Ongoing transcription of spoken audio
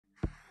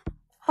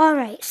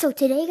Alright, so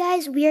today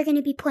guys, we are going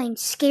to be playing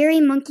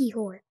Scary Monkey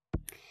Horror.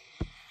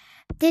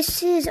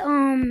 This is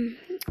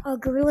a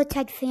Gorilla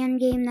Tag fan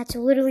game that's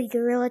literally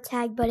Gorilla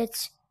Tag, but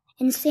it's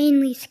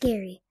insanely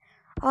scary.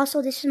 Also,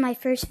 this is my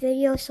first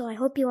video, so I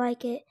hope you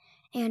like it,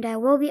 and I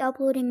will be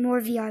uploading more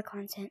VR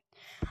content.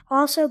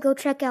 Also, go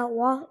check out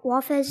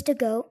Wafez the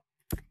Goat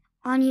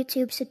on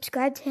YouTube,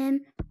 subscribe to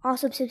him,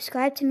 also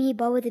subscribe to me,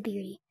 Bubba the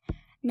Beauty.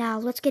 Now,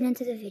 let's get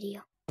into the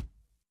video.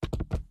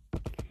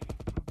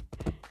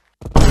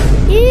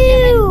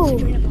 Ew!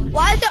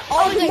 Why is it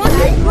always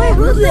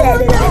who's the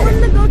one that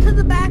wanted to go to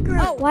the back room?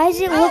 Why does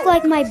it look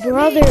like my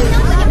brother?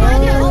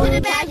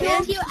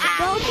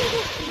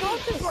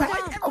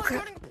 Oh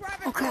crap.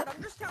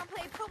 I'm just trying to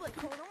play public.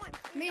 Hold on.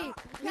 Me.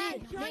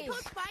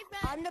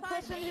 I'm the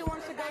person who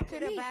wants to go to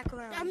the back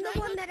room. I'm the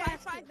one that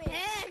asked.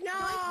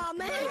 No,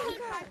 man.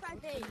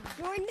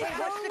 Join the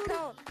code. What's the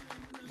code?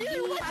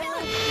 Dude, what's the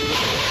code?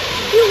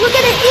 Ew, look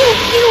at it.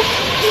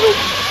 Ew.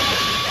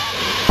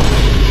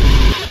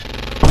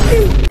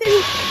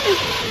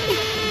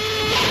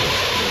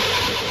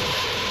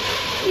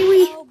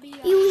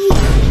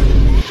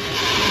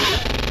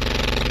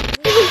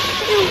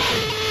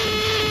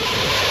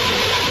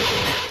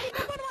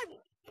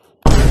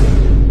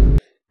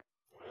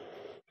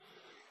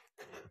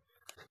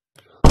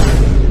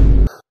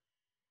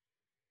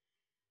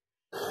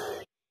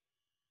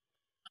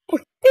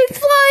 It's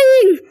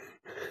flying!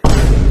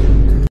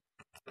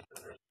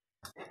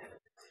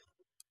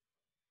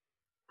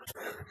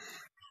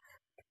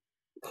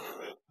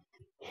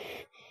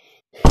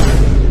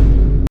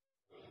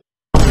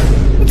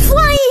 It's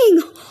flying!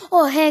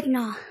 Oh, heck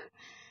no.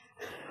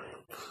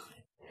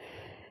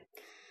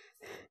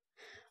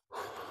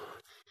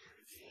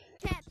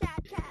 Chat,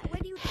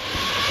 what do you...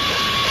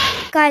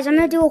 Guys, I'm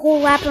gonna do a whole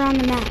lap around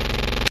the map.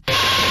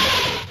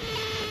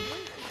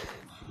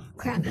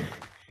 Crap.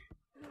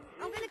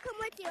 I'm gonna come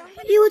with you.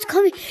 Ew, it's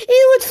coming.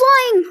 Ew, it's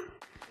flying!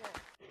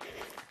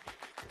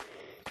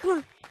 Come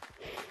on.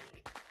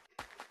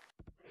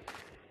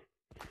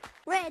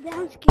 Red,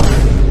 I'm scared.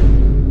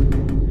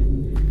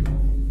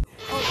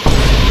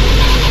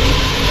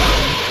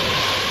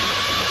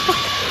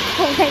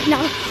 Oh, heck no.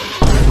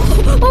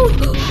 Oh!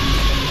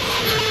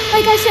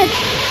 Like I said,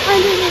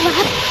 I'm doing a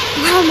lap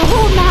around the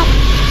whole map.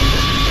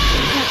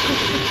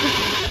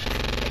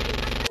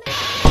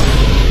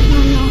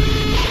 Oh no.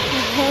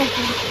 Oh, heck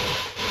no.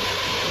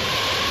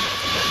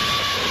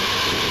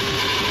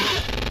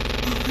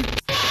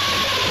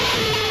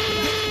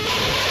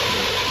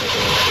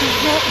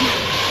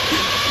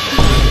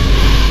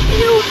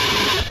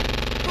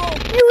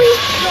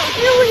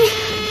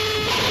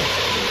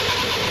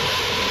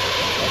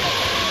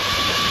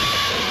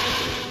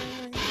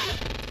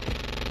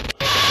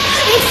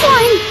 It's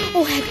flying!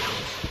 Oh heck no.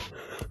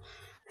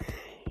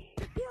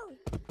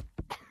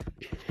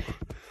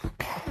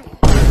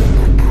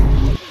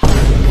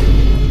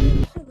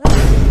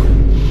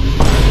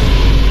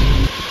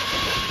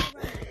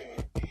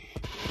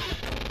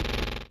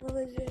 What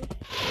was it?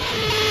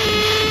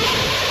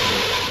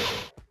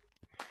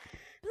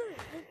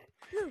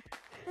 Look,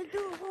 let's do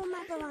a whole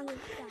map around this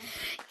guy.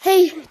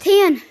 Hey,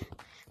 Tan,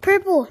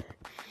 Purple,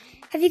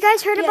 have you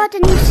guys heard about the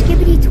new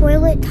Skibidi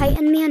Toilet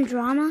Titan Man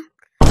drama?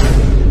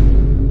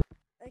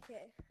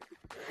 Okay.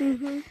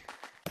 Ew.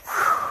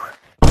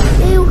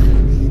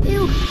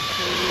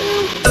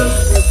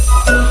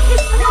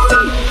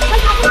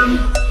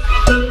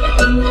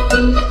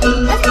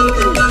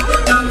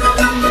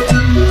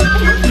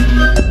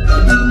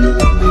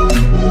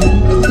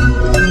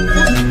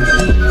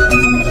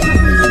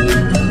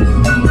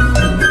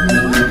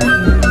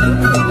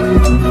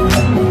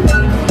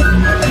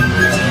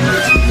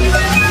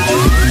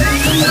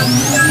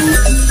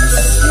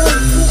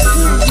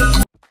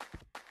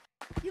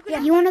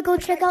 You want to go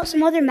check out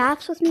some other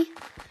maps with me?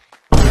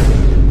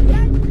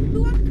 Yeah,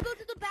 who wants to go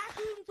to the back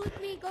rooms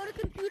with me? Go to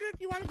computer if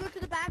you want to go to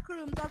the back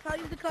rooms. I'll tell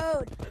you the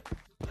code.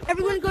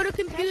 Everyone go to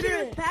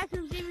computer. Back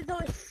rooms even though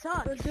it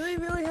sucks. So do we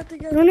really have to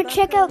go? You want to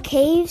check out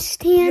caves,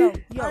 Tan?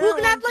 We're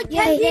gonna have like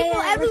 10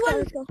 people. Everyone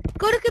let's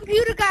go to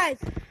computer, guys.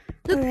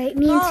 Alright,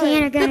 me and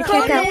Tan are going to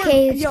check out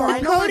caves. The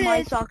code is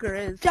my soccer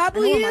is.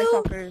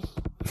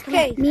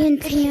 Okay, Me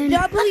and Tan.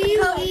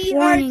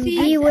 Warning,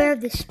 beware of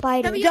the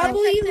spider.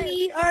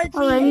 WERT.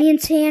 Alright, me and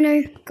Tan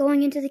are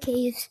going into the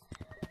caves.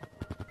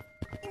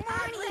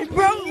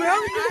 Bro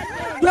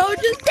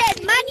just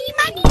said money,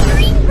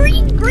 green,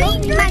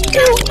 money.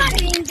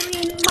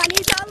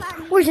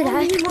 Where's it at?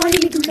 Why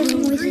did you do such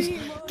noises?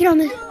 Get on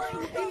the...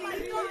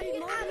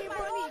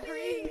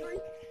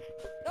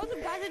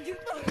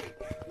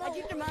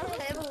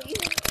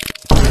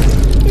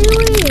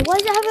 Ew, why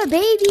does it have a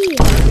baby?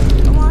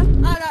 Come on.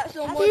 I got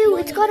so much. Ew,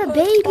 it's got a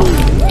baby.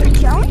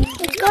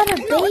 It's got a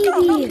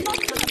baby.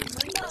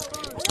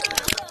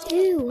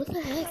 Ew, what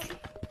the heck?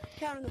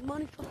 Counting the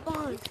money for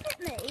fun.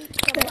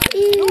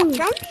 Ew.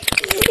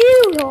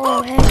 Ew.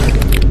 Oh, heck.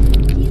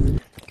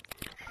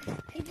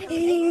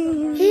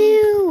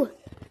 Ew.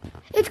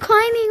 It's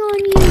climbing on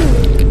you.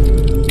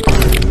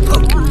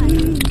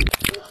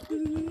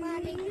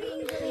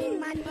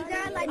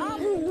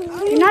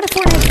 not a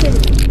Fortnite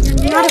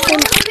skibidi. You're not a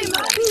Fortnite.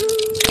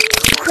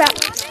 Crap.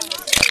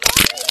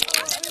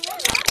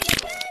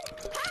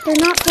 They're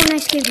not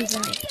Fortnite skibidi,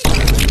 guys.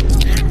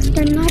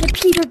 They're not a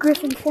Peter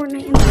Griffin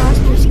Fortnite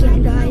imposter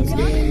skin, guys.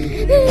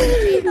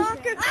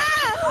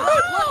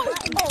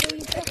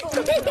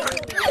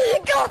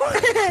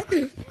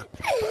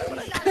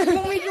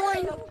 When we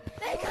join,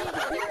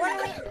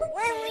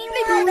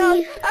 they fall down.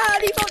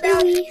 They fall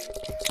down.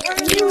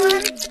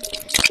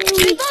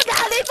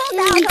 They fall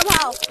down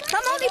somehow.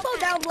 Somehow they fall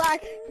down,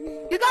 Black.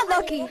 You got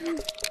lucky.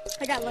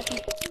 I got lucky.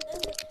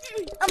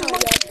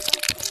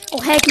 Oh,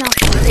 heck no.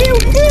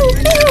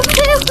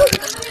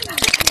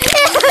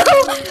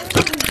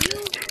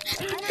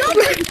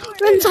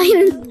 Run,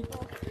 Simon.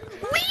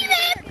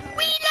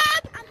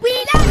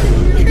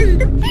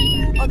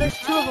 Oh, there's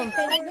two of them.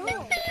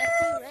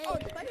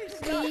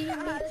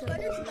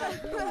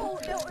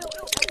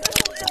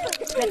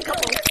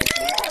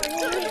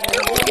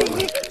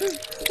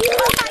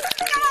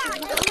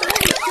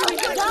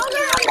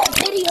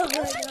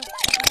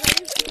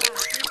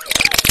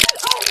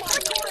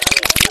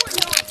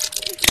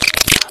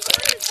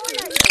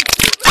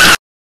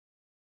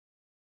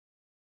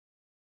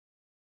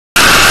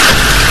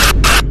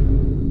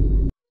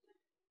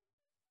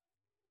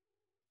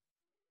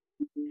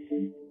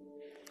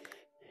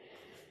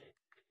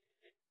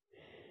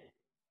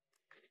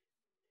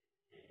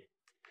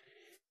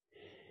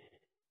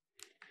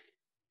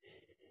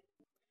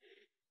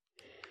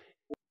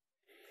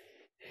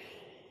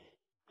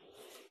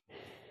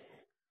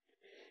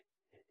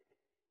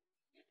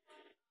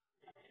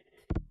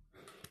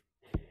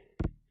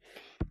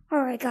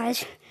 Alright,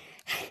 guys.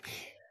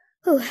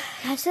 Whew,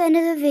 that's the end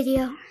of the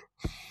video.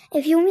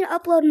 If you want me to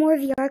upload more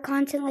VR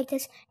content like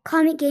this,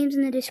 comment games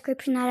in the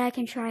description that I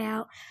can try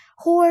out.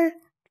 Or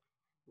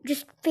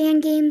just fan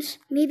games,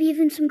 maybe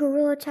even some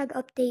Gorilla Tag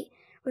update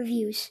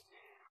reviews.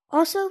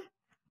 Also,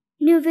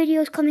 new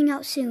videos coming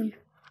out soon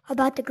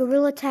about the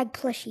Gorilla Tag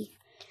plushie.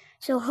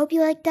 So hope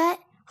you like that.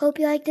 Hope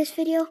you like this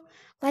video.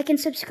 Like and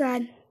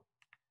subscribe.